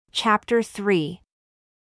Chapter 3.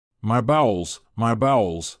 My bowels,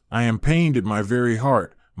 I am pained at my very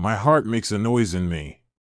heart, my heart makes a noise in me.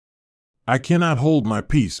 I cannot hold my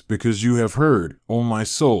peace because you have heard, O my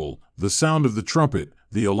soul, the sound of the trumpet,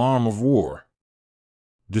 the alarm of war.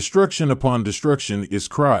 Destruction upon destruction is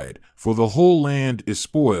cried, for the whole land is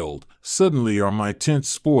spoiled. Suddenly are my tents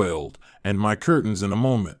spoiled, and my curtains in a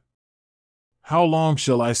moment. How long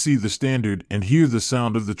shall I see the standard and hear the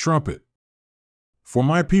sound of the trumpet? For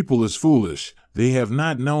my people is foolish, they have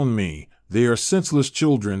not known me, they are senseless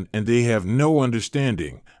children, and they have no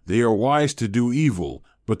understanding. They are wise to do evil,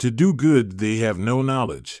 but to do good they have no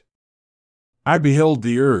knowledge. I beheld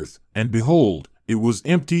the earth, and behold, it was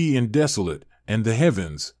empty and desolate, and the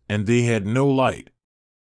heavens, and they had no light.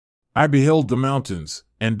 I beheld the mountains,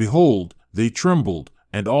 and behold, they trembled,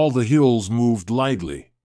 and all the hills moved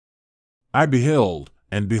lightly. I beheld,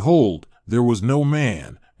 and behold, there was no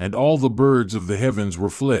man, and all the birds of the heavens were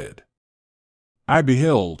fled. I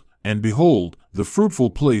beheld, and behold, the fruitful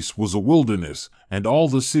place was a wilderness, and all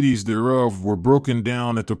the cities thereof were broken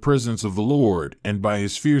down at the presence of the Lord, and by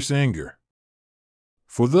his fierce anger.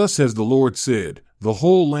 For thus has the Lord said, the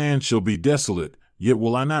whole land shall be desolate, yet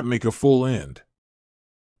will I not make a full end.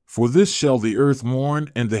 For this shall the earth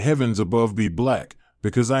mourn, and the heavens above be black,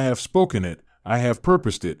 because I have spoken it, I have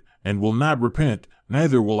purposed it, and will not repent,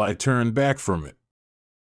 neither will I turn back from it.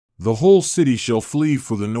 The whole city shall flee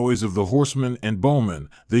for the noise of the horsemen and bowmen,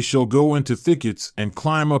 they shall go into thickets and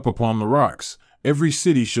climb up upon the rocks. Every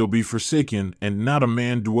city shall be forsaken, and not a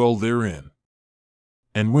man dwell therein.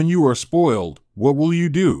 And when you are spoiled, what will you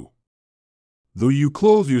do? Though you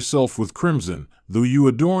clothe yourself with crimson, though you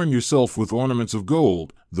adorn yourself with ornaments of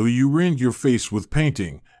gold, though you rend your face with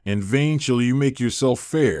painting, in vain shall you make yourself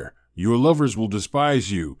fair. Your lovers will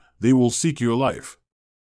despise you, they will seek your life.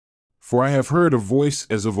 For I have heard a voice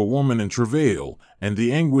as of a woman in travail, and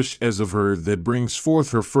the anguish as of her that brings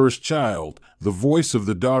forth her first child, the voice of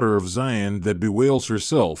the daughter of Zion that bewails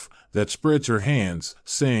herself, that spreads her hands,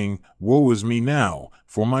 saying, Woe is me now,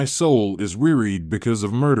 for my soul is wearied because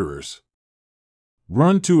of murderers.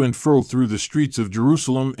 Run to and fro through the streets of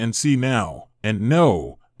Jerusalem, and see now, and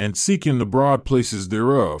know, and seek in the broad places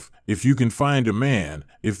thereof, if you can find a man,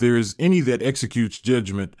 if there is any that executes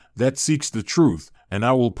judgment, that seeks the truth, and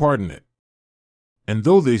I will pardon it. And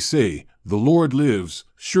though they say, The Lord lives,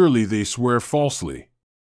 surely they swear falsely.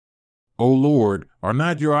 O Lord, are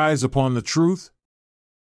not your eyes upon the truth?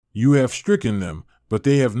 You have stricken them, but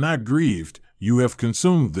they have not grieved, you have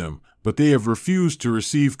consumed them, but they have refused to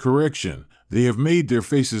receive correction, they have made their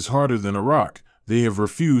faces harder than a rock, they have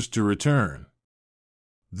refused to return.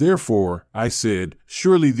 Therefore, I said,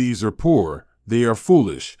 Surely these are poor, they are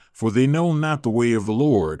foolish, for they know not the way of the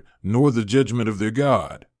Lord, nor the judgment of their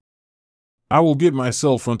God. I will get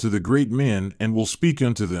myself unto the great men, and will speak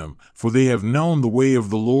unto them, for they have known the way of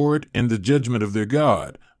the Lord, and the judgment of their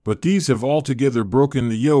God, but these have altogether broken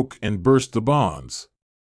the yoke, and burst the bonds.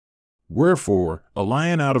 Wherefore, a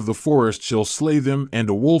lion out of the forest shall slay them, and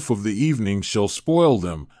a wolf of the evening shall spoil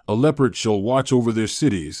them, a leopard shall watch over their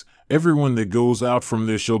cities, everyone that goes out from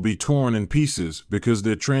there shall be torn in pieces, because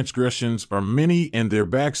their transgressions are many and their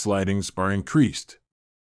backslidings are increased.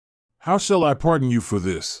 How shall I pardon you for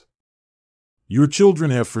this? Your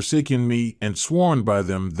children have forsaken me, and sworn by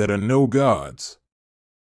them that are no gods.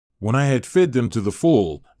 When I had fed them to the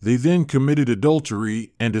full, they then committed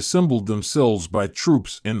adultery, and assembled themselves by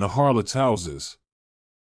troops in the harlots' houses.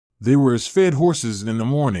 They were as fed horses in the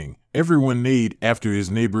morning, everyone neighed after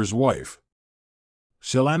his neighbor's wife.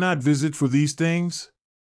 Shall I not visit for these things?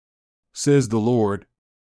 Says the Lord.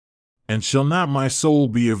 And shall not my soul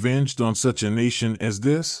be avenged on such a nation as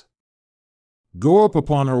this? Go up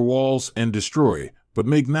upon her walls and destroy, but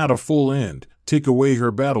make not a full end, take away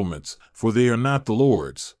her battlements, for they are not the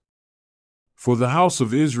Lord's. For the house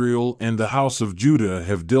of Israel and the house of Judah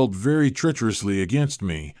have dealt very treacherously against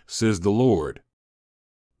me, says the Lord.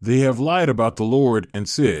 They have lied about the Lord and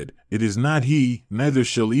said, It is not he, neither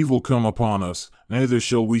shall evil come upon us, neither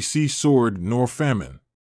shall we see sword nor famine.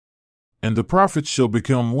 And the prophets shall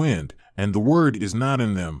become wind, and the word is not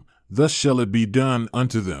in them, thus shall it be done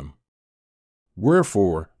unto them.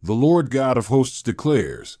 Wherefore, the Lord God of hosts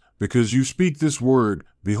declares, Because you speak this word,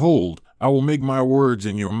 behold, I will make my words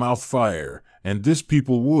in your mouth fire, and this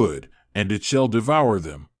people wood, and it shall devour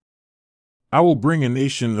them. I will bring a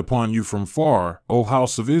nation upon you from far, O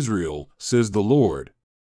house of Israel, says the Lord.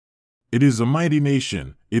 It is a mighty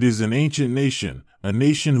nation, it is an ancient nation, a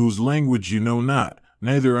nation whose language you know not,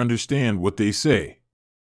 neither understand what they say.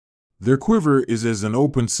 Their quiver is as an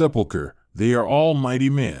open sepulchre, they are all mighty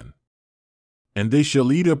men. And they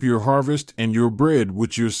shall eat up your harvest and your bread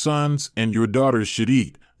which your sons and your daughters should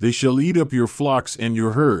eat, They shall eat up your flocks and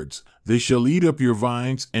your herds. They shall eat up your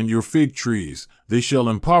vines and your fig trees. They shall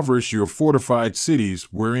impoverish your fortified cities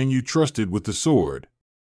wherein you trusted with the sword.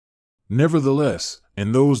 Nevertheless,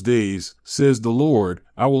 in those days, says the Lord,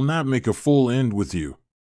 I will not make a full end with you.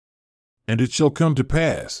 And it shall come to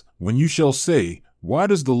pass, when you shall say, Why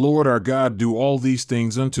does the Lord our God do all these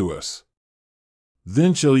things unto us?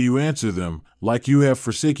 Then shall you answer them, Like you have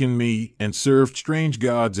forsaken me, and served strange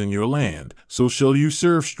gods in your land, so shall you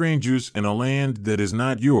serve strangers in a land that is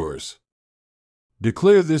not yours.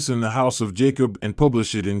 Declare this in the house of Jacob, and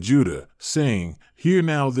publish it in Judah, saying, Hear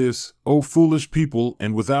now this, O foolish people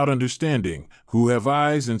and without understanding, who have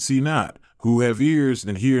eyes and see not, who have ears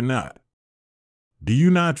and hear not. Do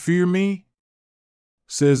you not fear me?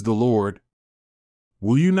 Says the Lord.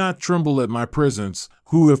 Will you not tremble at my presence,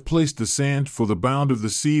 who have placed the sand for the bound of the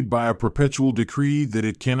sea by a perpetual decree that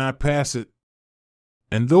it cannot pass it?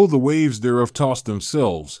 And though the waves thereof toss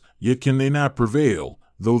themselves, yet can they not prevail,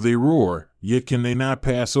 though they roar, yet can they not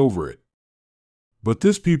pass over it. But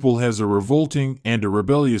this people has a revolting and a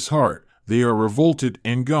rebellious heart, they are revolted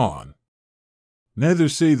and gone. Neither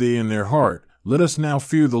say they in their heart, Let us now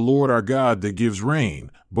fear the Lord our God that gives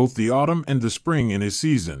rain, both the autumn and the spring in his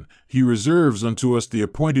season. He reserves unto us the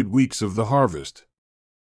appointed weeks of the harvest.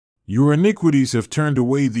 Your iniquities have turned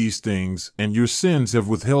away these things, and your sins have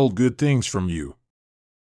withheld good things from you.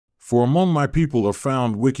 For among my people are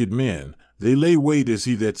found wicked men. They lay wait as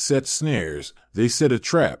he that sets snares, they set a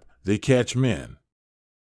trap, they catch men.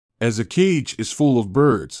 As a cage is full of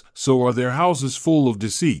birds, so are their houses full of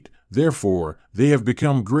deceit. Therefore, they have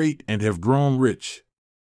become great and have grown rich.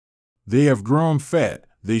 They have grown fat,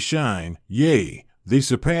 they shine, yea, they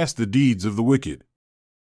surpass the deeds of the wicked.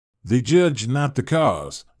 They judge not the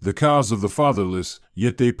cause of the fatherless,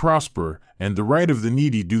 yet they prosper, and the right of the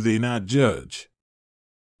needy do they not judge.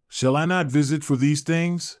 Shall I not visit for these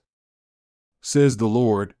things? Says the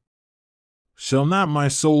Lord. Shall not my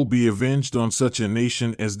soul be avenged on such a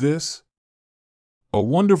nation as this? A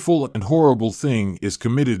wonderful and horrible thing is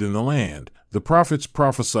committed in the land. The prophets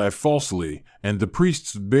prophesy falsely, and the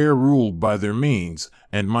priests bear rule by their means,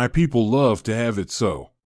 and my people love to have it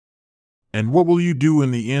so. And what will you do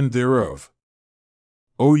in the end thereof?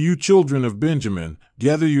 O you children of Benjamin,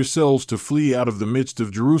 gather yourselves to flee out of the midst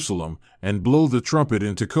of Jerusalem, and blow the trumpet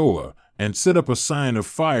in Tekoa, and set up a sign of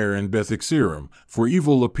fire in Beth-Exerim, for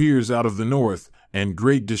evil appears out of the north, and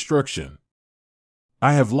great destruction.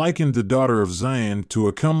 I have likened the daughter of Zion to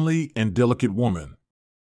a comely and delicate woman.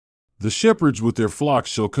 The shepherds with their flocks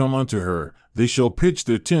shall come unto her, they shall pitch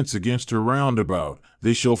their tents against her round about,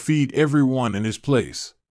 they shall feed every one in his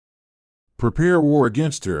place. Prepare war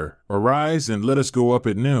against her, arise and let us go up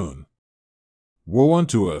at noon. Woe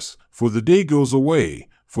unto us, for the day goes away,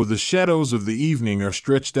 for the shadows of the evening are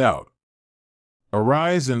stretched out.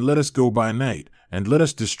 Arise and let us go by night, and let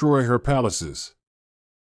us destroy her palaces.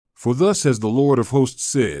 For thus has the Lord of hosts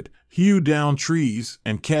said, Hew down trees,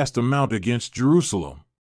 and cast a mount against Jerusalem.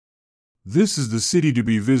 This is the city to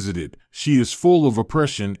be visited, she is full of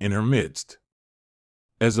oppression in her midst.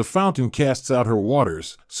 As a fountain casts out her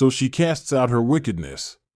waters, so she casts out her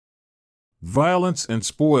wickedness. Violence and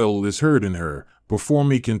spoil is heard in her, before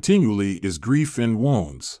me continually is grief and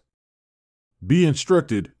wounds. Be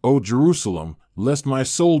instructed, O Jerusalem, lest my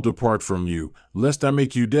soul depart from you, lest I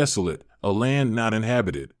make you desolate, a land not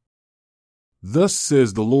inhabited. Thus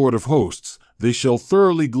says the Lord of hosts, they shall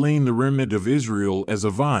thoroughly glean the remnant of Israel as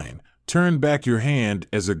a vine, turn back your hand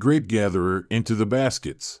as a grape-gatherer into the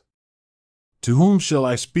baskets. To whom shall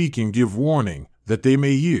I speak and give warning, that they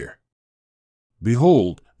may hear?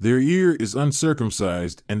 Behold, their ear is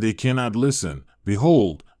uncircumcised, and they cannot listen.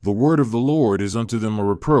 Behold, the word of the Lord is unto them a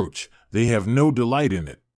reproach, they have no delight in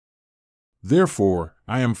it. Therefore,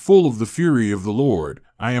 I am full of the fury of the Lord,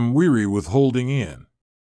 I am weary with holding in.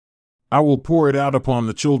 I will pour it out upon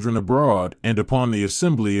the children abroad, and upon the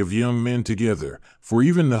assembly of young men together, for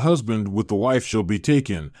even the husband with the wife shall be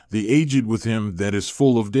taken, the aged with him that is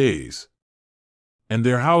full of days. And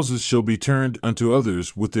their houses shall be turned unto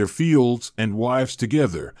others with their fields and wives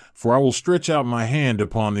together, for I will stretch out my hand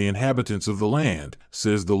upon the inhabitants of the land,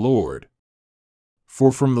 says the Lord.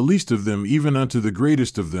 For from the least of them even unto the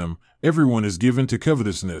greatest of them, everyone is given to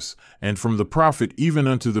covetousness, and from the prophet even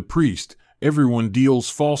unto the priest, everyone deals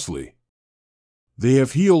falsely. They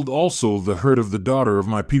have healed also the hurt of the daughter of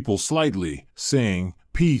my people slightly, saying,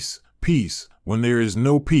 Peace, peace, when there is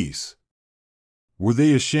no peace. Were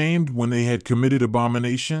they ashamed when they had committed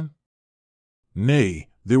abomination? Nay,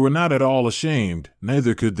 they were not at all ashamed,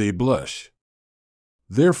 neither could they blush.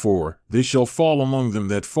 Therefore, they shall fall among them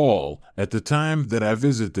that fall, at the time that I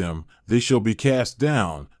visit them, they shall be cast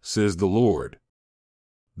down, says the Lord.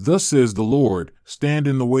 Thus says the Lord, stand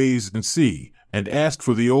in the ways and see, and ask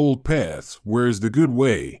for the old paths, where is the good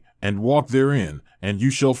way, and walk therein, and you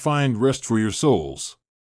shall find rest for your souls.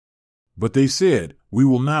 But they said, we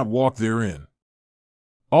will not walk therein.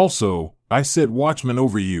 Also, I set watchmen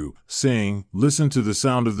over you, saying, listen to the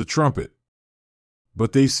sound of the trumpet.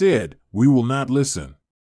 But they said, we will not listen.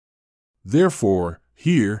 Therefore,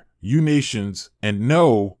 hear, you nations, and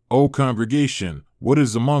know, O congregation, what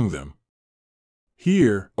is among them.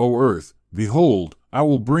 Hear, O earth, behold, I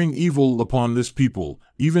will bring evil upon this people,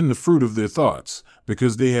 even the fruit of their thoughts,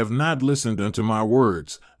 because they have not listened unto my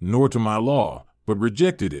words, nor to my law, but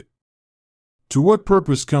rejected it. To what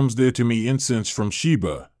purpose comes there to me incense from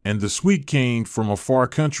Sheba, and the sweet cane from a far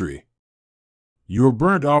country? Your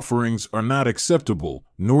burnt offerings are not acceptable,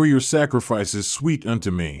 nor your sacrifices sweet unto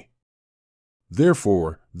me.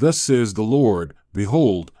 Therefore, thus says the Lord,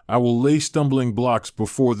 behold, I will lay stumbling blocks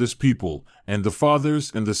before this people, and the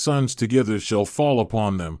fathers and the sons together shall fall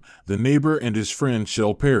upon them, the neighbor and his friend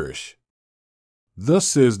shall perish. Thus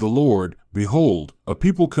says the Lord, behold, a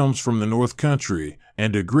people comes from the north country,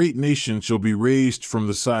 and a great nation shall be raised from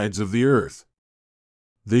the sides of the earth.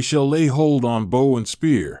 They shall lay hold on bow and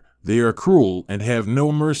spear, they are cruel and have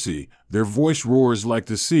no mercy, their voice roars like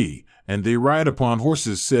the sea, and they ride upon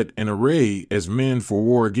horses set in array as men for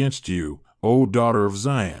war against you, O daughter of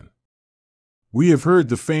Zion. We have heard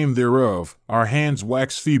the fame thereof, our hands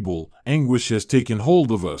wax feeble, anguish has taken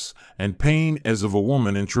hold of us, and pain as of a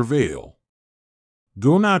woman in travail.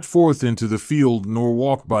 Go not forth into the field nor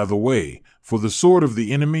walk by the way, for the sword of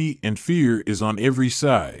the enemy and fear is on every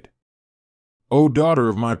side. O daughter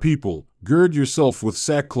of my people, gird yourself with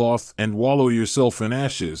sackcloth and wallow yourself in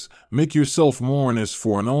ashes, make yourself mourn as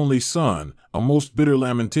for an only son, a most bitter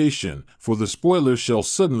lamentation, for the spoiler shall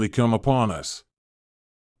suddenly come upon us.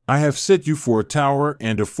 I have set you for a tower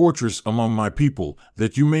and a fortress among my people,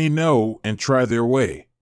 that you may know and try their way.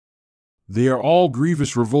 They are all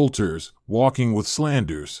grievous revolters, walking with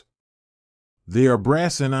slanders. They are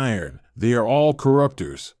brass and iron, they are all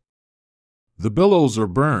corrupters. The bellows are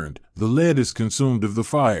burned, the lead is consumed of the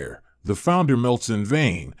fire, the founder melts in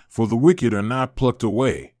vain, for the wicked are not plucked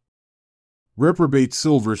away. Reprobate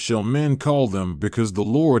silver shall men call them, because the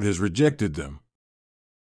Lord has rejected them.